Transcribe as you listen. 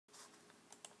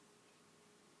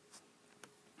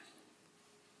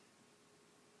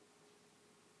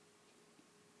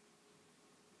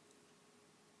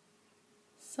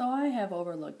So I have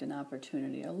overlooked an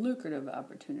opportunity, a lucrative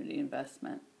opportunity,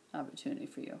 investment opportunity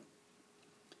for you.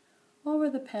 Over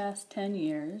the past 10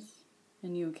 years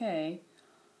in UK,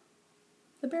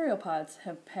 the burial plots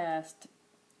have passed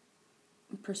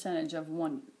a percentage of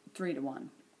 3 to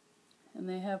 1. And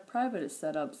they have private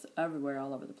setups everywhere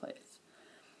all over the place.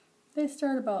 They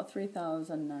start about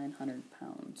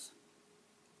 £3,900.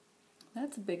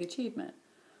 That's a big achievement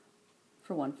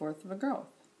for 1/4 of a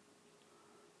growth.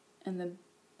 And the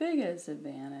biggest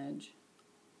advantage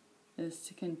is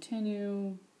to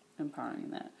continue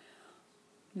empowering that.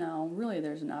 Now, really,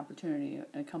 there's an opportunity,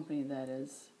 a company that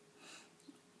is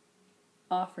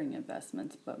offering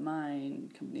investments, but my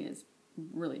company is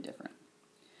really different.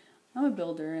 I'm a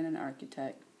builder and an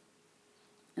architect.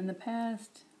 In the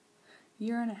past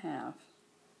year and a half,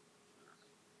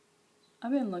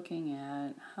 I've been looking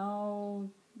at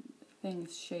how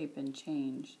things shape and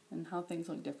change and how things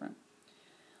look different.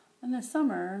 In the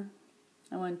summer,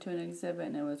 I went to an exhibit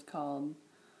and it was called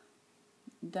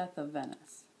Death of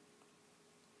Venice.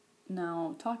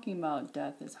 Now, talking about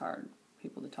death is hard for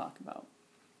people to talk about,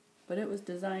 but it was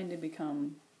designed to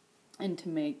become and to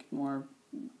make more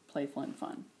playful and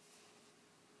fun.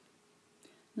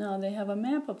 Now, they have a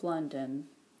map of London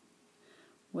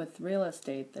with real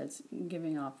estate that's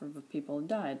giving off of people who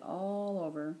died all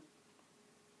over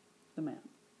the map.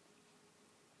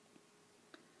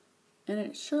 And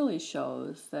it surely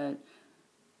shows that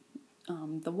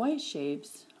the white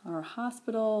shapes are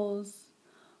hospitals,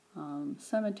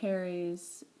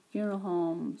 cemeteries, funeral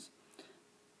homes.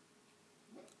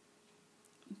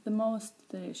 The most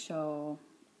they show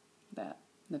that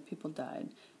people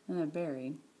died and they're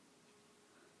buried.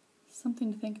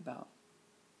 Something to think about.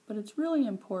 But it's really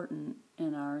important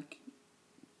in our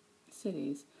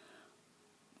cities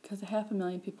because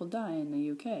 500,000 people die in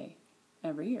the UK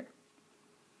every year.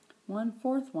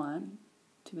 1/4 want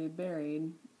to be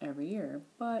buried every year,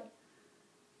 but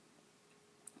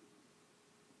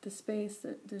the space,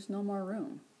 there's no more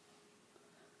room.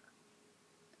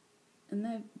 And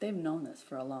they've known this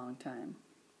for a long time.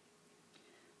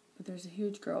 But there's a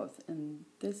huge growth, and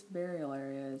this burial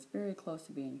area is very close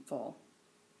to being full.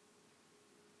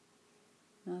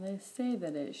 Now they say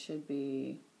that it should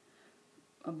be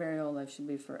a burial that should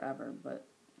be forever, but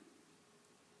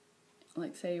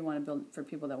like say you want to build for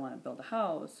people that want to build a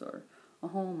house or a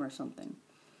home or something,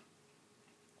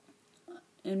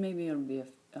 and maybe it'll be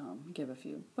give a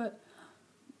few, but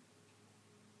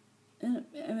in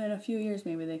a few years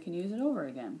maybe they can use it over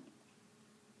again.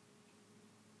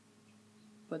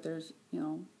 But there's,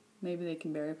 maybe they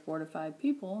can bury 4 to 5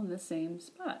 people in the same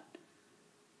spot.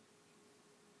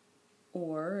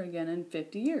 Or again in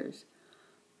 50 years.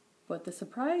 But the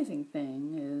surprising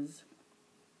thing is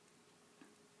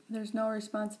there's no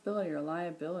responsibility or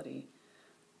liability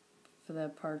for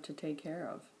that part to take care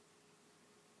of.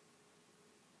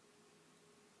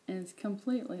 And it's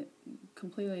completely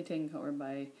taken over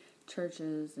by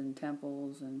churches and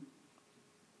temples,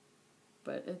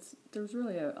 but there's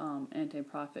really a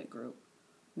anti-profit group,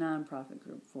 non-profit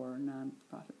group for a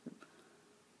non-profit group.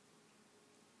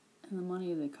 And the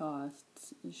money that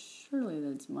costs, surely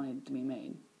there's money to be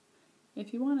made.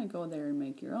 If you want to go there and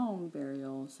make your own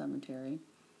burial cemetery,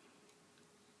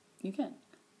 you can.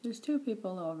 There's 2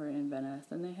 people over in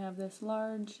Venice, and they have this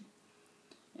large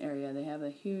area. They have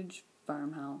a huge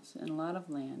farmhouse and a lot of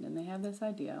land, and they have this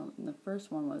idea. And the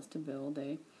first one was to build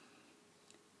a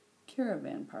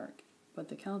caravan park, but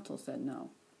the council said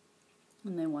no.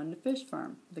 And they wanted a fish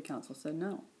farm. The council said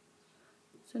no.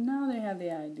 So now they have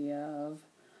the idea of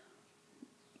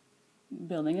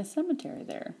building a cemetery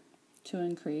there to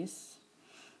increase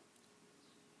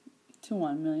to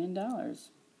 $1 million,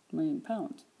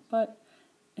 £1,000,000. But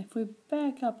if we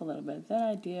back up a little bit, that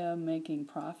idea of making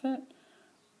profit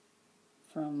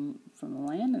from the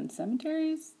land and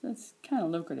cemeteries, that's kind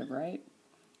of lucrative, right?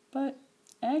 But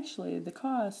actually the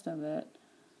cost of it,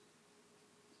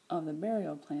 of the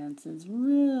burial plants, is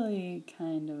really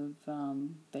kind of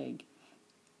big.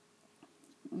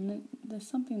 And there's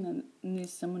something that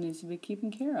someone needs to be keeping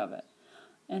care of it.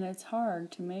 And it's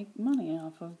hard to make money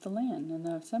off of the land and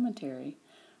the cemetery.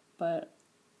 But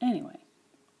anyway,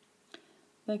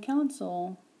 the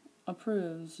council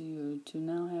approves you to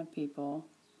now have people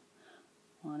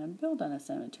want to build on a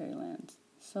cemetery land.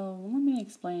 So let me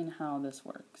explain how this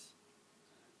works.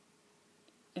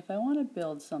 If I want to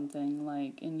build something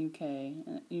like in UK,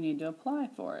 you need to apply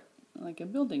for it, like a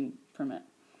building permit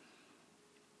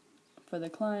for the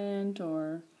client,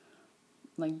 or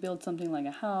like build something like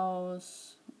a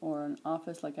house or an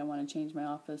office, like I want to change my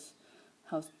house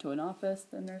to an office,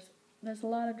 then there's there's a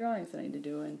lot of drawings I need to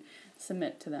do and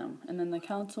submit to them. And then the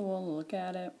council will look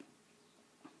at it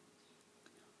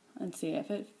and see if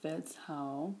it fits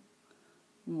how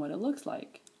and what it looks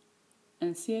like.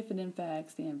 And see if it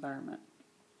impacts the environment.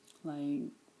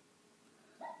 Like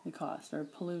the cost or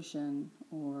pollution,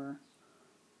 or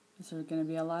is there going to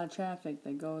be a lot of traffic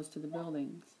that goes to the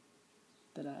buildings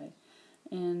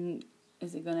and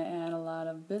is it going to add a lot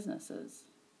of businesses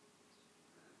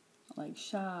like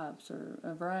shops or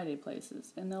a variety of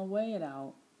places, and they'll weigh it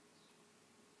out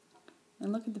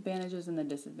and look at the advantages and the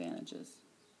disadvantages.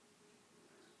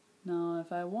 Now,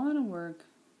 if I want to work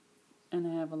and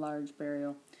have a large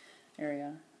burial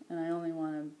area and I only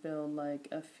want to build like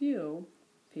a few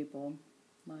people,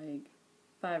 like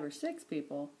 5 or 6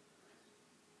 people,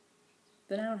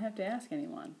 then I don't have to ask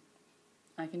anyone.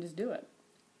 I can just do it.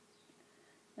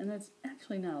 And that's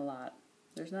actually not a lot.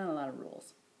 There's not a lot of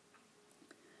rules.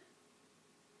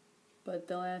 But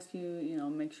they'll ask you,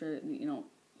 make sure that you don't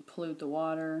pollute the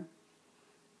water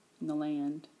and the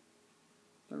land.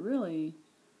 But really,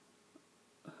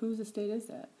 whose estate is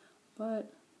that?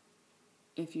 But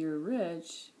if you're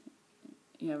rich,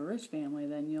 you have a rich family,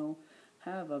 then you'll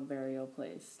have a burial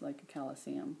place like a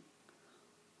coliseum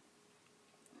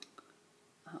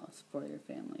house for your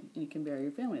family. And you can bury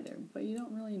your family there, but you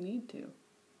don't really need to.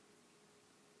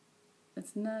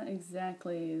 It's not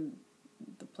exactly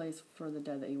the place for the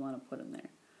dead that you want to put them there.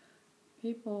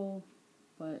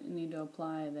 But you need to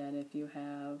apply that if you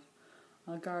have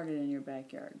a garden in your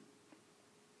backyard.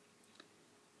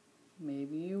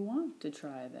 Maybe you want to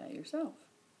try that yourself.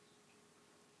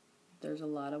 There's a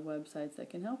lot of websites that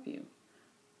can help you.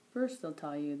 First, they'll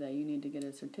tell you that you need to get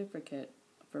a certificate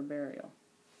for burial.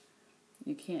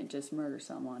 You can't just murder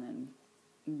someone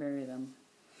and bury them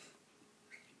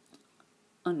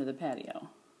under the patio.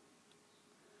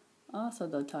 Also,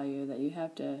 they'll tell you that you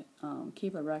have to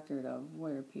keep a record of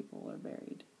where people are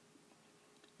buried.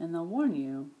 And they'll warn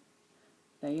you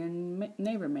that your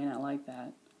neighbor may not like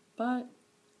that, but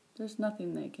there's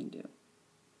nothing they can do.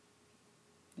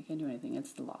 They can't do anything.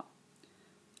 It's the law.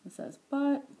 It says,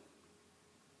 but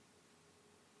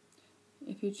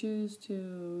if you choose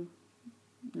to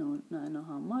not know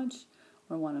how much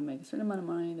or want to make a certain amount of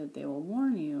money, that they will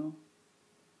warn you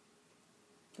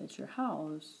that your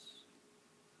house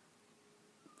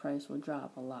price will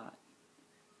drop a lot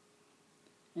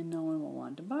and no one will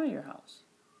want to buy your house.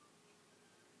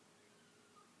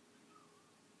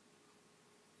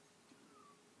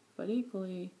 But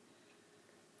equally,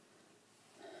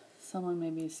 someone may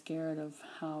be scared of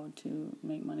how to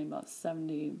make money. About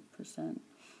 70%,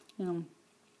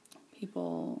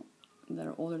 people that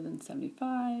are older than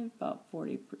 75, about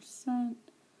 40%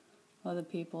 of the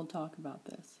people talk about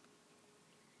this.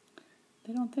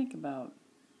 They don't think about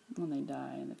when they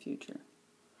die in the future,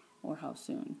 or how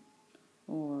soon,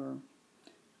 or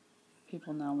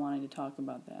people not wanting to talk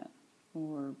about that,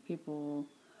 or people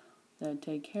that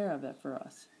take care of it for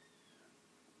us.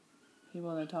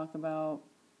 People that talk about,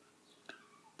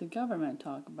 the government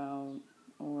talk about,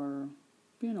 or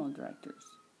funeral directors.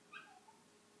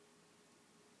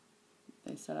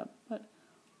 They set up. But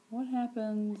what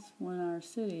happens when our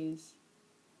cities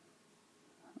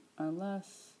are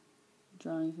less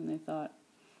drawings than they thought?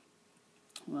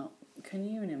 Well, can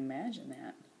you even imagine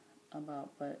that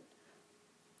but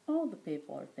all the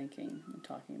people are thinking and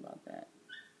talking about that.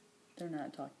 They're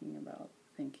not talking about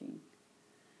thinking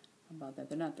about that.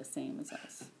 They're not the same as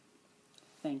us.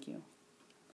 Thank you.